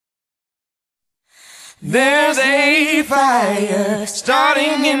There's a fire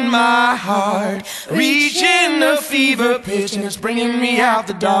starting in my heart, reaching a fever pitch, and it's bringing me out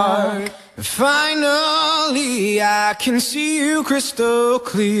the dark. Finally, I can see you crystal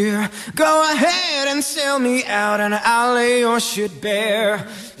clear. Go ahead and sell me out, and I'll lay your shit bare.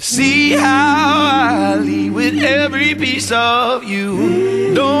 See how I lead with every piece of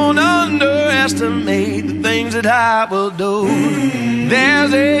you. Don't underestimate the things that I will do.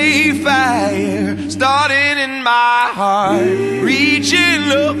 There's a fire starting in my heart,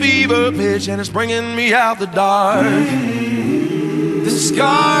 reaching a fever pitch, and it's bringing me out the dark. The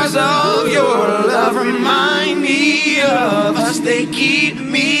scars of your love remind me of us. They keep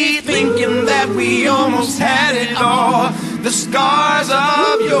me thinking that we almost had it all. The scars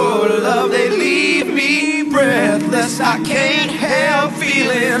of your love, they leave me breathless. I can't help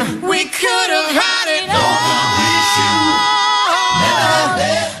feeling we could have had it all.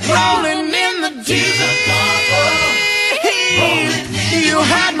 Rolling in the deep, you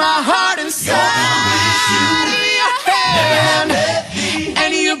had my heart inside your hand,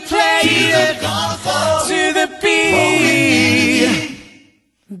 and you played it to the beat.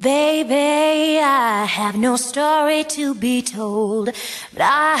 Baby, I have no story to be told, but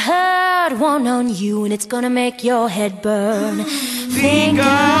I heard one on you and it's gonna make your head burn. Think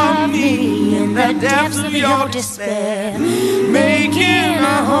of me in the depths of your despair, making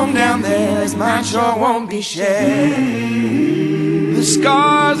a home down there as mine sure won't be shared. The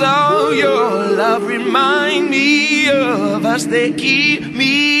scars of your love remind me of us. They keep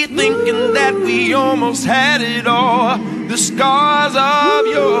me thinking that we almost had it all. The scars of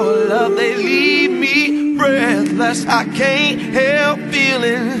your love, they leave me breathless. I can't help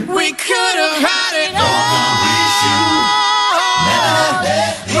feeling we could have had it all.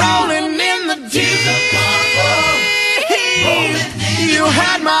 Rolling in the deep, you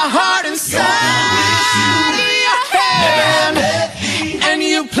had my heart inside your hand, and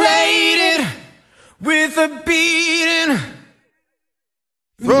you played it with a beating.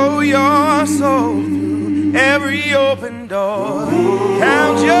 Throw your soul through every open door.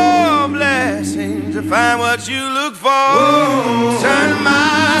 Count your blessings to find what you look for. Turn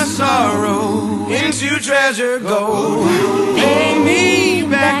my sorrow into treasure gold. Pay me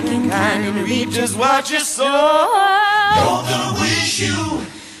back in kind and reap just what you sow. Gonna wish you,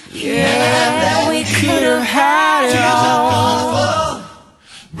 yeah, we could have had it all.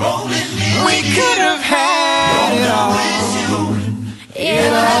 We could have had it all.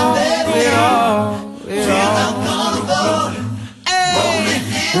 It all, it all, it all. Hey,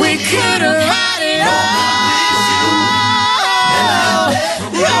 we could have had it all.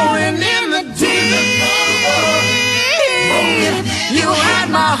 Rolling in the deep, you had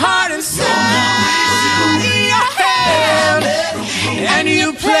my heart inside your hand, and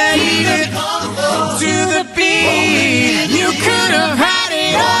you played it to the beat. You could have had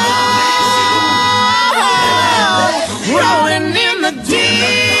it all. Rolling in the deep,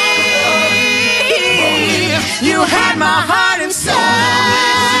 you had my heart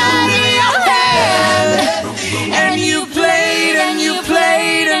inside your hand, and you played and you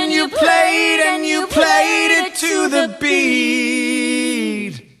played and you played and you played it to the beat.